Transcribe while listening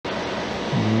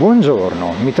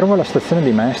Buongiorno, mi trovo alla stazione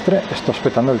di Mestre e sto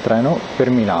aspettando il treno per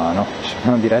Milano.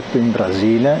 Sono diretto in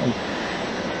Brasile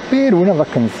per una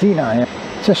vacanzina e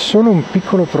c'è solo un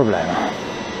piccolo problema.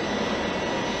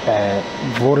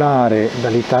 Volare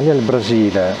dall'Italia al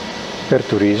Brasile per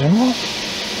turismo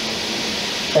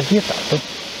è vietato.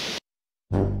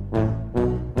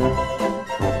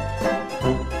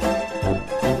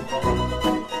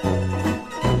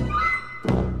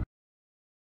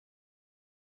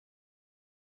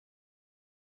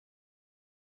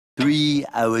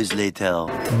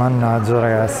 Mannaggia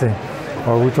ragazzi,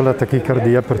 ho avuto la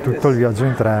tachicardia per tutto il viaggio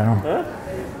in treno,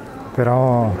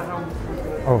 però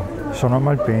sono a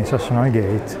Malpensa, sono al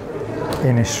gate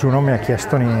e nessuno mi ha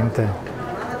chiesto niente,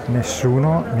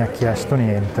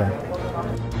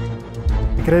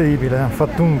 incredibile, hanno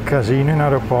fatto un casino in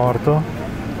aeroporto,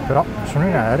 però sono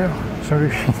in aereo, sono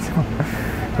riuscito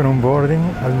con un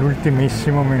boarding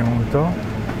all'ultimissimo minuto.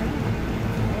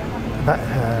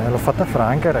 L'ho fatta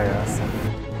franca ragazzi.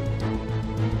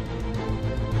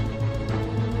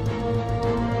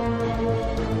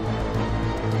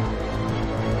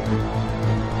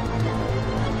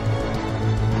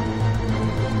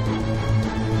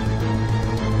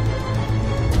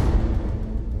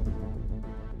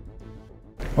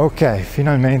 Ok,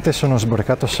 finalmente sono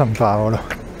sbarcato a San Paolo.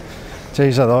 C'è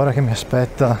Isadora che mi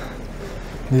aspetta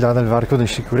di là del varco di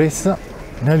sicurezza.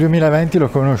 Nel 2020 l'ho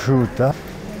conosciuta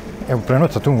e ho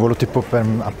prenotato un volo tipo per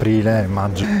aprile,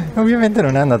 maggio. Ovviamente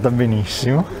non è andata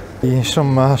benissimo.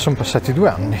 Insomma, sono passati 2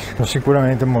 anni. Sono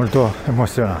sicuramente molto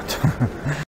emozionato.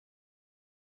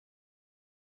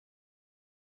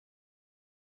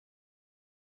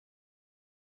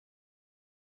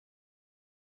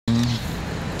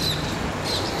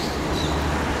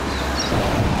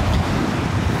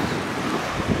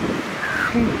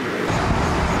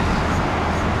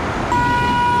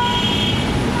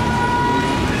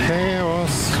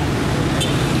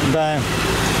 Dai.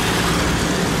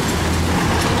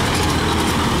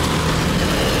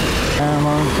 Come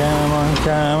on, come on,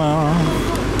 come on.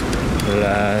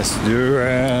 Let's do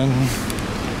it.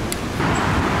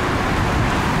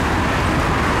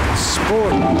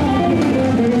 Sport.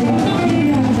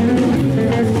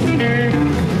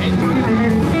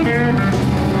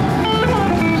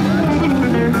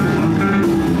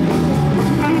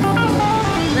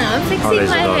 No, I'm fixing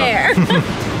my hair.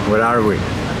 Where are we?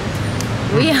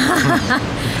 We are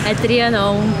at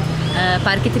Trianon,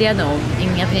 Parque Trianon,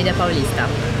 in Avenida Paulista.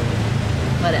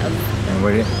 What else? And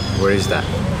where is that?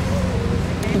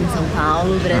 In São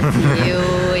Paulo, Brazil.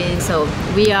 So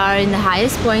we are in the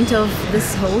highest point of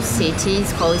this whole city.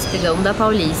 It's called Impedivano da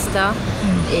Paulista.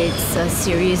 It's a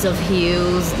series of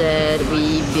hills that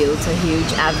we built a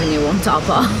huge avenue on top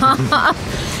of.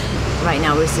 Right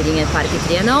now we're sitting at Parque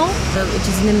Trianon, which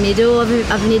is in the middle of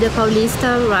Avenida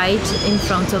Paulista, right in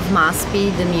front of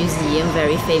MASP, the museum,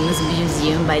 very famous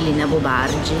museum by Lina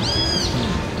Bobardi.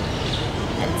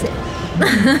 That's it.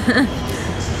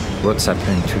 What's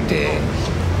happening today?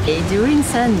 During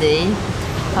Sunday,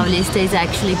 Paulista is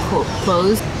actually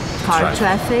closed, car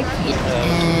traffic,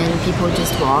 and people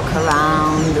just walk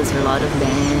around. There's a lot of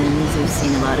bands. We've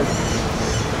seen a lot of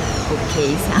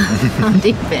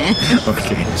sounding band.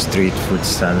 Okay, street food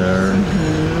seller.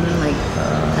 Like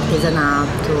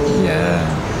artesanato. Yeah,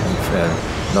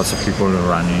 lots of people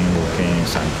running, walking,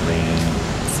 cycling.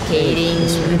 Skating.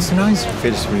 It's nice, it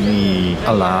feels really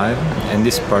alive, and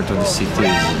this part of the city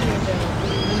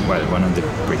is, well, one of the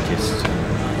prettiest.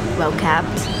 Well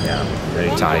kept. Yeah,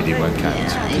 very tidy, well kept,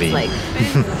 Yeah, clean. it's like,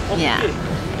 yeah,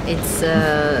 it's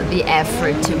the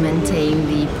effort to maintain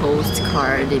the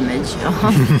postcard image of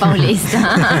Paulista.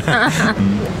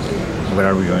 Where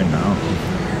are we going now?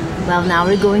 Well, now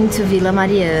we're going to Villa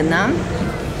Mariana.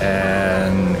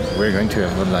 And we're going to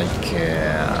have like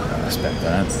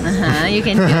aspetta. You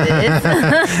can do this.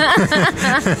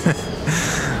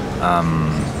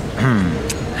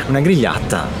 Una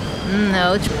grigliata.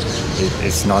 No.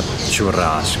 It's not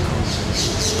churrasco.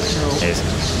 No. It's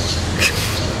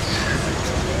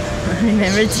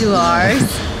Remember 2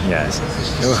 R's? yes.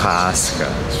 Churrasco.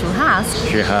 Churrasco.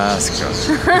 Churrasco.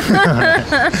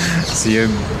 See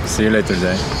you later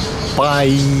today.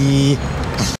 Bye.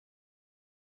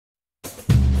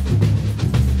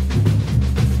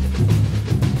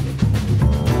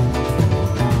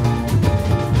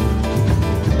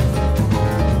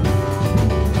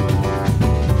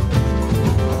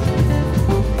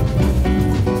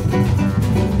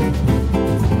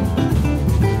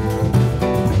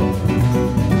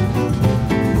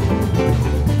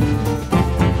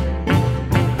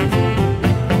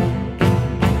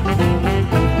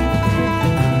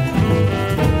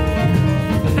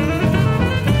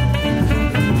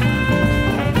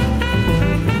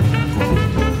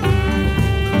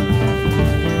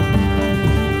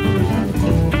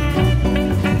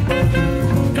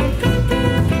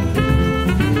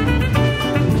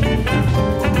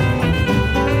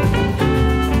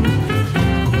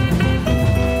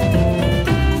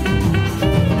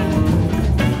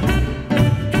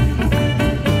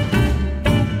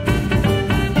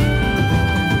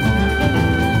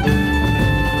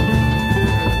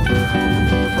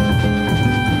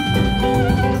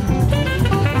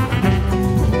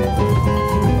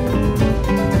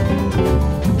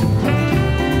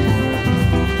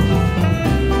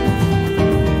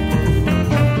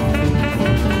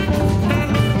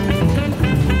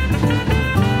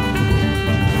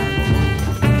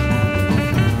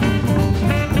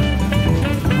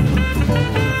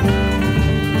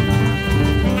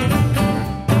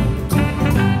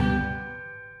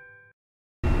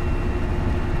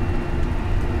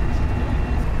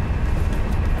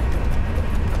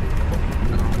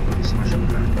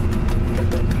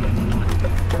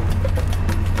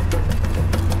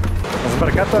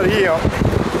 arrivato a Rio,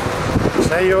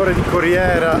 6 ore di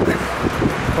corriera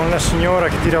con la signora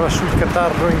che tirava sul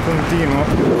catarro in continuo.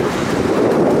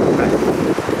 Beh,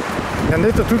 mi hanno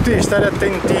detto tutti di stare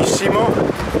attentissimo,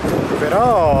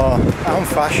 però ha un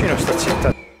fascino sta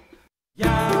città.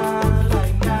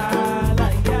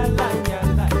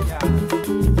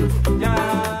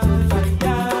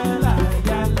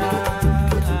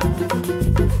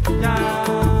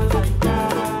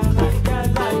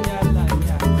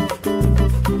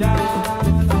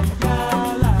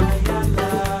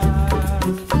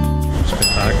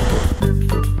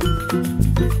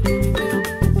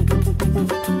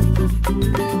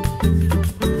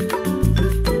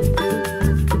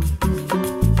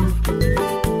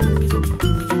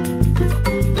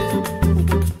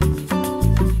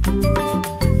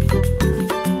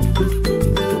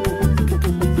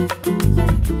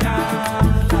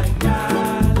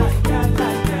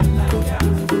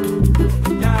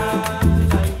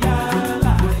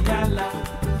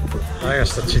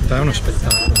 Questa città è uno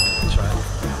spettacolo, cioè,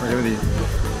 voglio dire,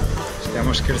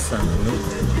 stiamo scherzando,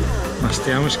 ma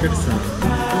stiamo scherzando.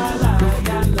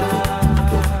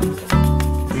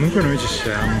 Comunque noi ci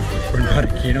siamo, col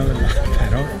barchino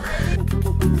però.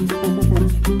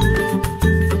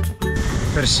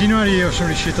 Persino a Rio sono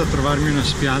riuscito a trovarmi una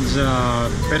spiaggia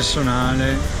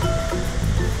personale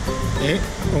e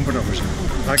ombrosa.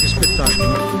 Ah, che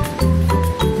spettacolo!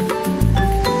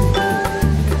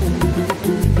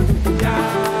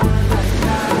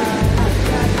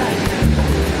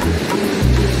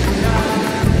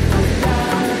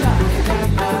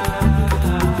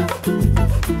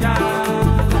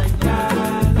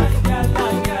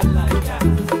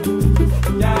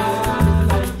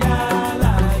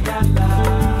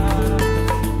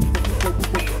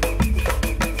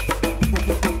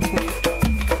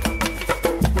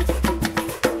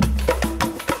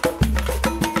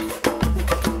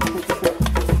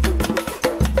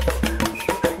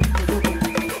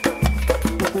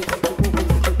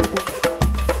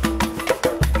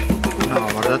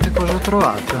 Guardate cosa ho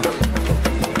trovato.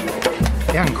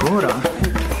 E ancora?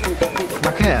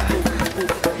 Ma che è?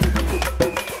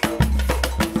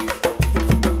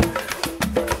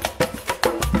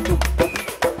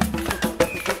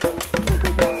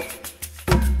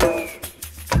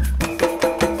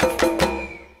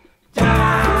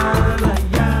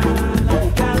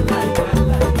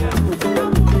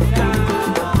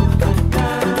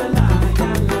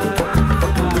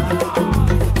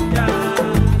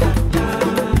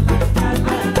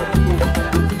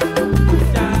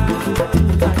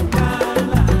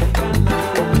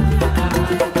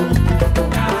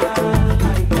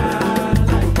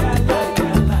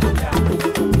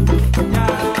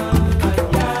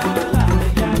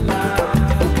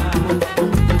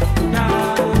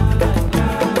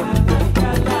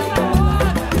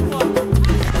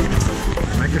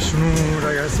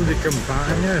 Di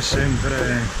campagna è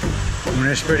sempre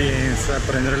un'esperienza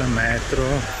prendere la metro,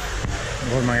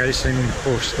 o magari sei in un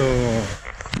posto un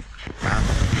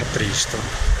po' triste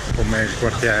come il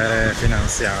quartiere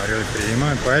finanziario di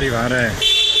prima, e poi arrivare,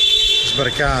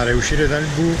 sbarcare, uscire dal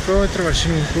buco e trovarsi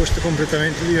in un posto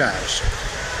completamente diverso.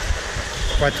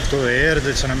 Qua è tutto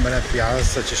verde, c'è una bella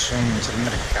piazza, c'è il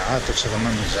mercato, c'è da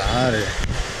mangiare,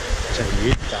 c'è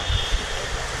vita,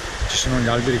 ci sono gli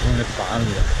alberi con le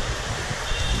palme.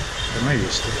 Non ho mai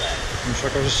visto, non so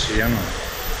cosa siano,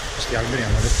 questi alberi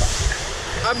hanno le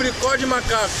palle. Abricó de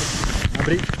macaco.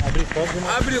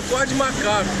 Abricó de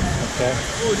macaco. Ok.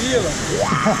 Gorila.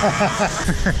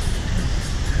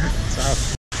 Ciao.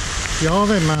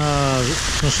 Piove ma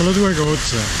sono solo 2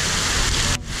 gocce.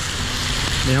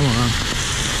 Andiamo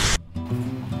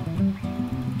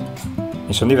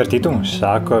Mi sono divertito un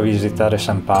sacco a visitare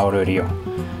San Paolo e Rio,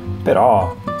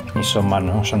 però insomma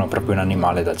non sono proprio un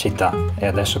animale da città e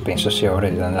adesso penso sia ora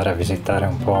di andare a visitare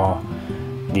un po'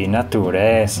 di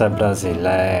naturezza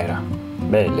brasileira,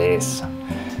 bellezza.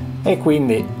 E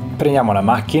quindi prendiamo la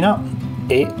macchina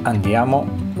e andiamo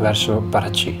verso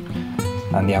Paraci.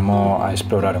 Andiamo a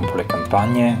esplorare un po' le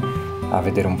campagne, a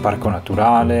vedere un parco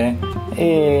naturale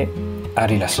e a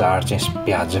rilassarci in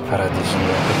spiagge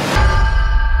paradisiache.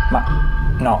 Ma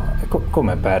no,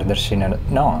 come perdersi nel...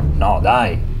 No,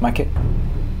 dai, ma che...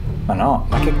 Ma no,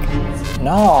 ma che...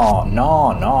 No.